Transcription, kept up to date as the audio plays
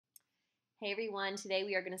Hey everyone, today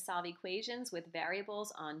we are going to solve equations with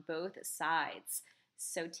variables on both sides.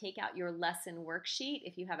 So take out your lesson worksheet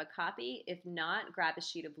if you have a copy. If not, grab a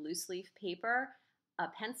sheet of loose leaf paper, a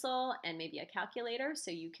pencil, and maybe a calculator so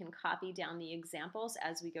you can copy down the examples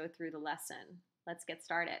as we go through the lesson. Let's get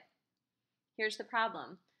started. Here's the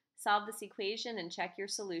problem. Solve this equation and check your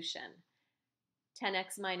solution.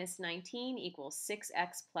 10x minus 19 equals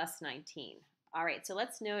 6x plus 19. All right, so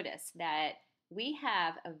let's notice that we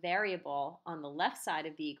have a variable on the left side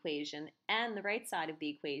of the equation and the right side of the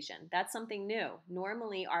equation. That's something new.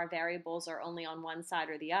 Normally, our variables are only on one side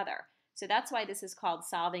or the other. So that's why this is called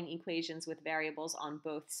solving equations with variables on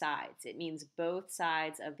both sides. It means both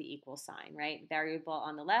sides of the equal sign, right? Variable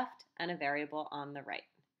on the left and a variable on the right.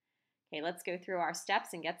 Okay, let's go through our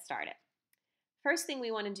steps and get started. First thing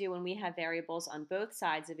we want to do when we have variables on both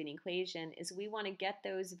sides of an equation is we want to get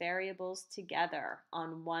those variables together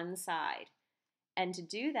on one side. And to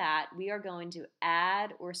do that, we are going to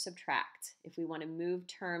add or subtract if we want to move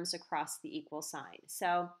terms across the equal sign.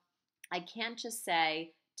 So I can't just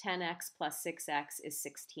say 10x plus 6x is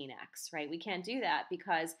 16x, right? We can't do that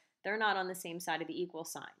because they're not on the same side of the equal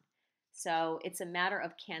sign. So it's a matter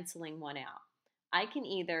of canceling one out. I can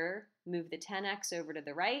either move the 10x over to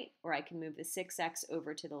the right or I can move the 6x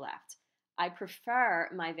over to the left. I prefer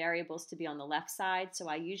my variables to be on the left side, so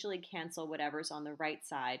I usually cancel whatever's on the right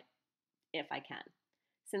side if I can.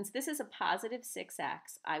 Since this is a positive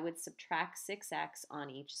 6x, I would subtract 6x on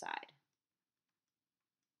each side.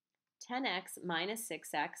 10x minus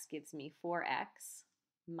 6x gives me 4x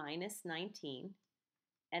minus 19.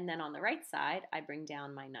 And then on the right side, I bring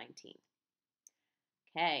down my 19.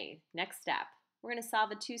 Okay, next step. We're going to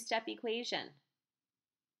solve a two-step equation.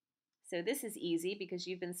 So this is easy because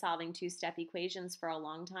you've been solving two-step equations for a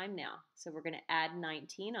long time now. So we're going to add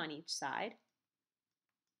 19 on each side.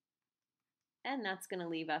 And that's going to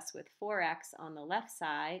leave us with 4x on the left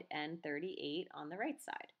side and 38 on the right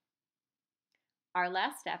side. Our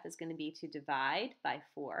last step is going to be to divide by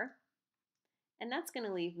 4. And that's going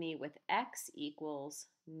to leave me with x equals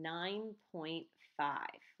 9.5,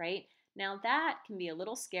 right? Now that can be a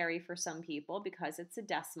little scary for some people because it's a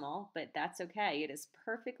decimal, but that's okay. It is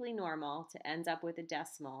perfectly normal to end up with a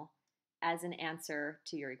decimal as an answer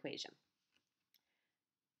to your equation.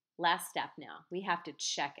 Last step now, we have to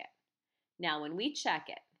check it. Now, when we check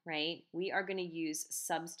it, right, we are going to use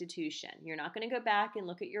substitution. You're not going to go back and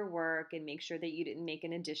look at your work and make sure that you didn't make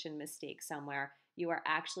an addition mistake somewhere. You are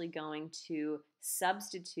actually going to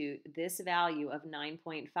substitute this value of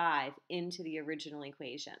 9.5 into the original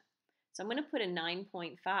equation. So I'm going to put a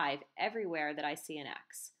 9.5 everywhere that I see an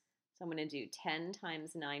x. So I'm going to do 10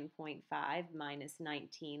 times 9.5 minus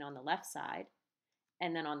 19 on the left side.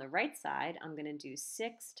 And then on the right side, I'm going to do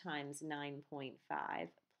 6 times 9.5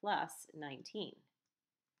 plus 19.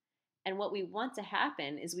 And what we want to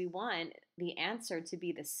happen is we want the answer to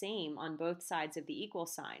be the same on both sides of the equal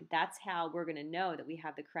sign. That's how we're going to know that we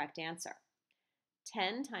have the correct answer.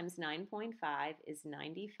 10 times 9.5 is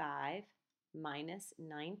 95 minus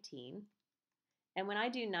 19. And when I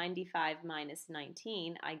do 95 minus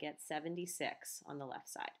 19, I get 76 on the left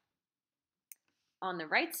side. On the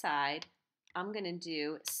right side, I'm going to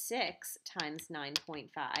do 6 times 9.5,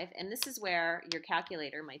 and this is where your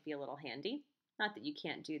calculator might be a little handy. Not that you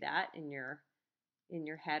can't do that in your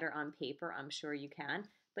head or on paper, I'm sure you can.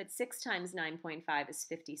 But 6 times 9.5 is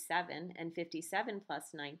 57, and 57 plus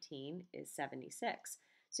 19 is 76.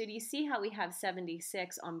 So do you see how we have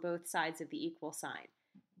 76 on both sides of the equal sign?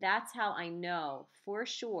 That's how I know for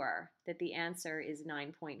sure that the answer is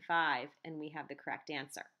 9.5 and we have the correct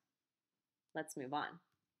answer. Let's move on.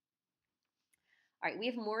 All right, we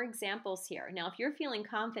have more examples here. Now, if you're feeling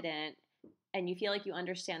confident and you feel like you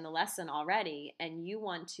understand the lesson already and you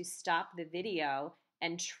want to stop the video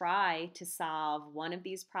and try to solve one of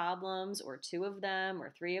these problems or 2 of them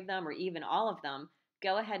or 3 of them or even all of them,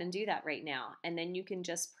 go ahead and do that right now. And then you can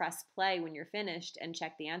just press play when you're finished and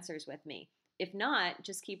check the answers with me. If not,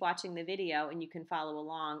 just keep watching the video and you can follow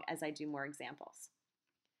along as I do more examples.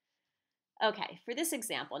 Okay, for this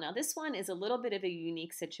example, now this one is a little bit of a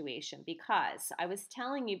unique situation because I was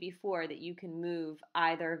telling you before that you can move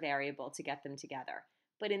either variable to get them together.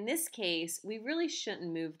 But in this case, we really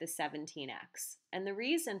shouldn't move the 17x. And the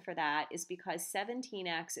reason for that is because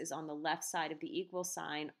 17x is on the left side of the equal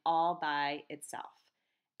sign all by itself.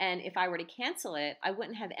 And if I were to cancel it, I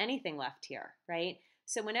wouldn't have anything left here, right?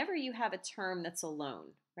 So whenever you have a term that's alone,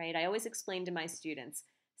 right, I always explain to my students,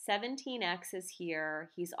 17x is here,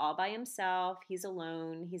 he's all by himself, he's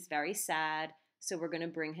alone, he's very sad, so we're going to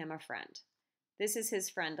bring him a friend. This is his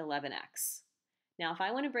friend 11x. Now, if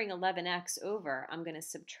I want to bring 11x over, I'm going to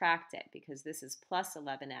subtract it because this is plus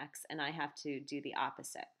 11x, and I have to do the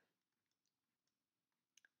opposite.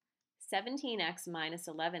 17x minus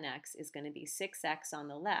 11x is going to be 6x on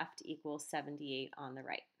the left equals 78 on the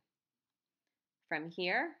right. From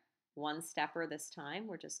here, one stepper this time,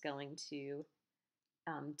 we're just going to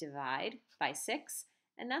divide by 6,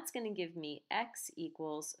 and that's going to give me x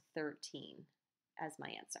equals 13 as my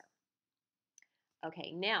answer.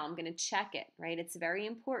 Okay, now I'm going to check it, right? It's very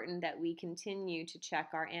important that we continue to check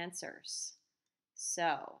our answers.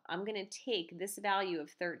 So I'm going to take this value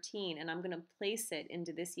of 13 and I'm going to place it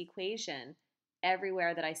into this equation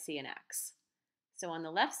everywhere that I see an x. So on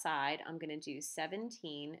the left side, I'm going to do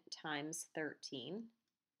 17 times 13.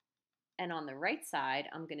 And on the right side,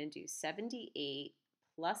 I'm going to do 78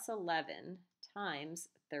 plus 11 times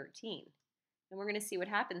 13. And we're going to see what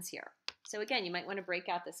happens here. So again, you might want to break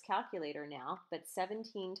out this calculator now, but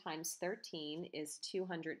 17 times 13 is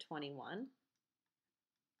 221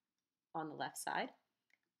 on the left side.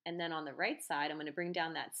 And then on the right side, I'm going to bring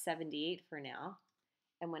down that 78 for now.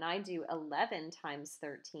 And when I do 11 times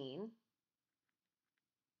 13,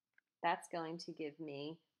 that's going to give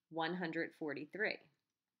me 143.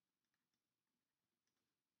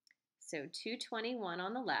 So 221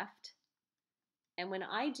 on the left. And when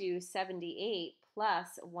I do 78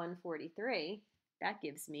 plus 143, that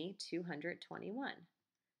gives me 221.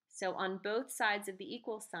 So on both sides of the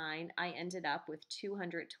equal sign, I ended up with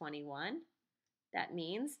 221. That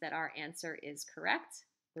means that our answer is correct.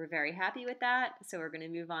 We're very happy with that, so we're going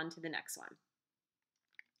to move on to the next one.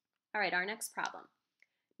 All right, our next problem.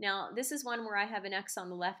 Now, this is one where I have an x on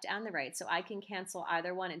the left and the right, so I can cancel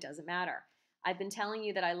either one. It doesn't matter. I've been telling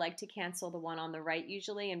you that I like to cancel the one on the right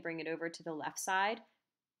usually and bring it over to the left side,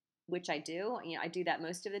 which I do. I do that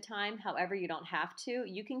most of the time. However, you don't have to.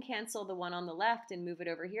 You can cancel the one on the left and move it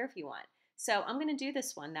over here if you want. So I'm going to do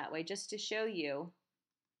this one that way just to show you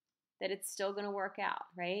that it's still going to work out,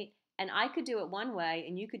 right? And I could do it one way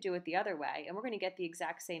and you could do it the other way, and we're going to get the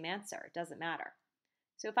exact same answer. It doesn't matter.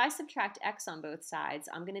 So if I subtract x on both sides,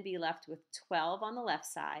 I'm going to be left with 12 on the left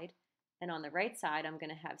side, and on the right side, I'm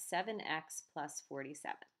going to have 7x plus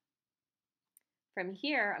 47. From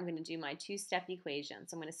here, I'm going to do my two-step equation.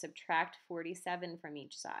 So I'm going to subtract 47 from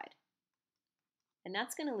each side. And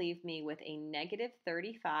that's going to leave me with a negative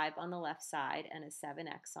 35 on the left side and a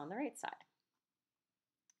 7x on the right side.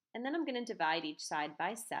 And then I'm going to divide each side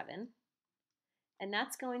by 7. And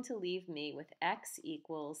that's going to leave me with x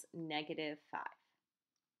equals negative 5.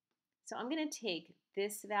 So I'm going to take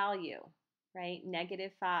this value, right,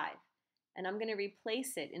 negative 5, and I'm going to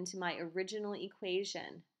replace it into my original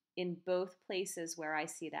equation in both places where I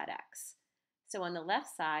see that x. So on the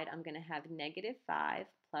left side, I'm going to have negative 5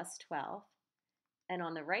 plus 12, and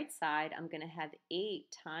on the right side, I'm going to have 8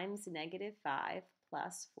 times negative 5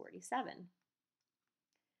 plus 47.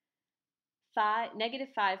 Negative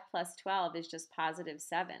 5 plus 12 is just positive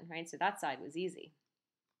 7, right? So that side was easy.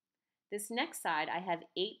 This next side, I have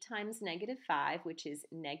 8 times negative 5, which is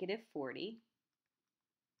negative 40,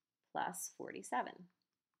 plus 47.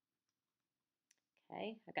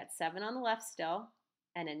 Okay, I've got 7 on the left still,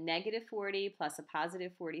 and a negative 40 plus a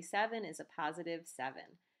positive 47 is a positive 7.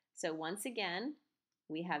 So once again,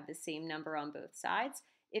 we have the same number on both sides.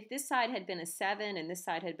 If this side had been a 7 and this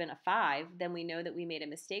side had been a 5, then we know that we made a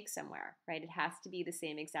mistake somewhere, right? It has to be the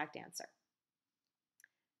same exact answer.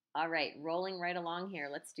 All right, rolling right along here,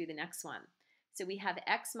 let's do the next one. So we have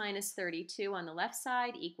x minus 32 on the left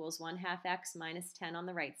side equals 1/2 x minus 10 on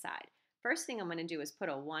the right side. First thing I'm going to do is put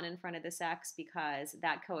a 1 in front of this x because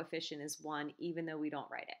that coefficient is 1 even though we don't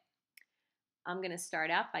write it. I'm going to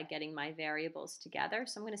start out by getting my variables together.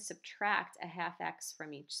 So I'm going to subtract a 1/2 x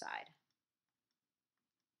from each side.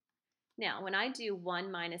 Now, when I do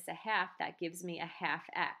 1 minus a 1/2, that gives me a 1/2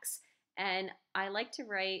 x. And I like to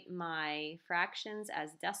write my fractions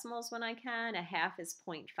as decimals when I can. A 1/2 is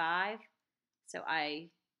 0.5. So I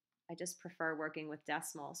just prefer working with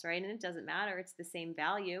decimals, right? And it doesn't matter. It's the same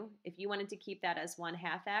value. If you wanted to keep that as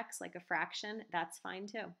 1/2 x, like a fraction, that's fine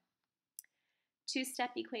too.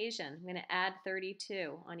 Two-step equation. I'm going to add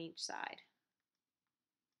 32 on each side.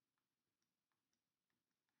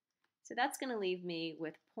 So that's going to leave me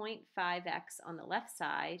with 0.5x on the left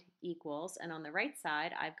side equals, and on the right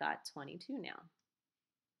side, I've got 22 now.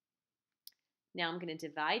 Now I'm going to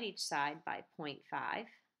divide each side by 0.5.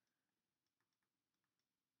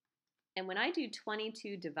 And when I do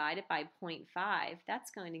 22 divided by 0.5,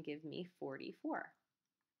 that's going to give me 44.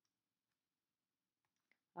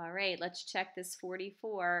 All right, let's check this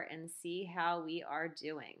 44 and see how we are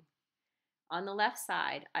doing. On the left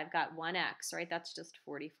side, I've got 1x, right? That's just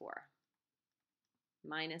 44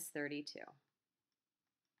 minus 32.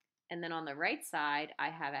 And then on the right side, I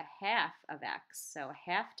have a half of x, so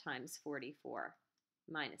half times 44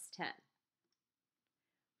 minus 10.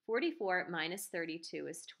 44 minus 32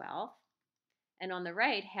 is 12. And on the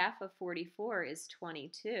right, half of 44 is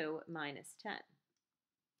 22 minus 10.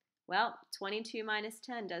 Well, 22 minus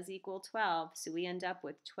 10 does equal 12, so we end up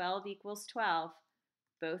with 12 equals 12.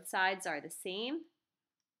 Both sides are the same,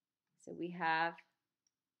 so we have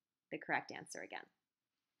the correct answer again.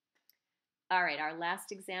 All right, our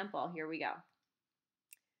last example, here we go.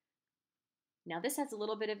 Now this has a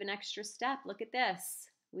little bit of an extra step. Look at this.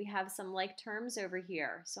 We have some like terms over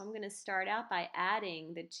here. So I'm going to start out by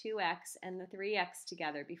adding the 2x and the 3x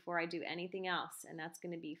together before I do anything else. And that's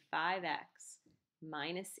going to be 5x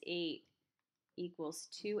minus 8 equals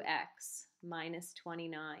 2x minus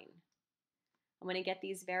 29. I'm going to get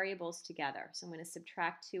these variables together. So I'm going to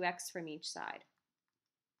subtract 2x from each side.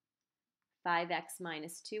 5x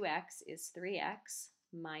minus 2x is 3x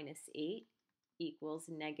minus 8 equals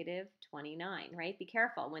negative 29, right? Be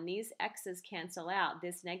careful. When these x's cancel out,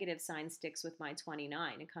 this negative sign sticks with my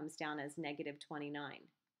 29. It comes down as negative 29.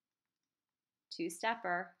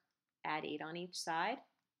 Two-stepper, add 8 on each side.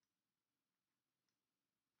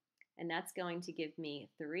 And that's going to give me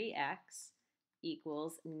 3x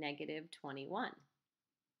equals negative 21.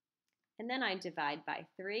 And then I divide by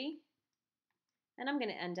 3, and I'm going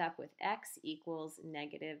to end up with x equals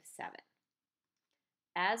negative 7.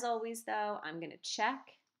 As always, though, I'm going to check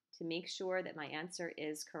to make sure that my answer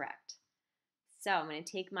is correct. So I'm going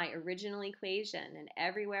to take my original equation, and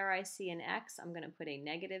everywhere I see an x, I'm going to put a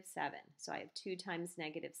negative 7. So I have 2 times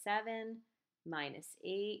negative 7 minus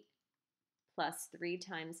 8 plus 3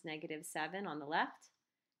 times negative 7 on the left.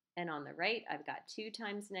 And on the right, I've got 2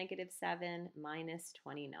 times negative 7 minus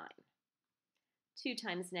 29. 2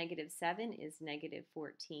 times negative 7 is negative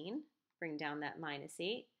 14. Bring down that minus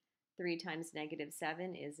 8. 3 times negative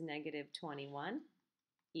 7 is negative 21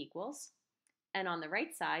 equals. And on the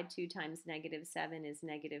right side, 2 times negative 7 is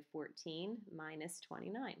negative 14 minus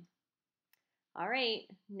 29. All right,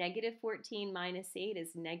 negative 14 minus 8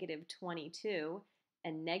 is negative 22.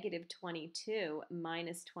 And negative 22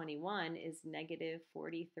 minus 21 is negative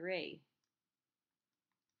 43.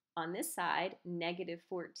 On this side, negative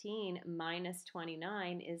 14 minus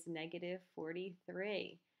 29 is negative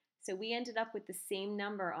 43. So we ended up with the same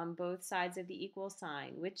number on both sides of the equal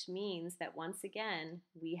sign, which means that once again,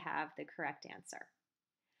 we have the correct answer.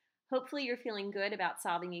 Hopefully you're feeling good about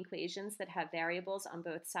solving equations that have variables on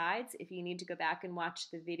both sides. If you need to go back and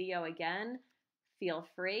watch the video again, feel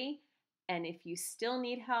free. And if you still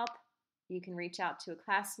need help, you can reach out to a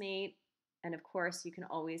classmate. And of course, you can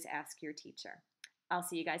always ask your teacher. I'll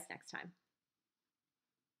see you guys next time.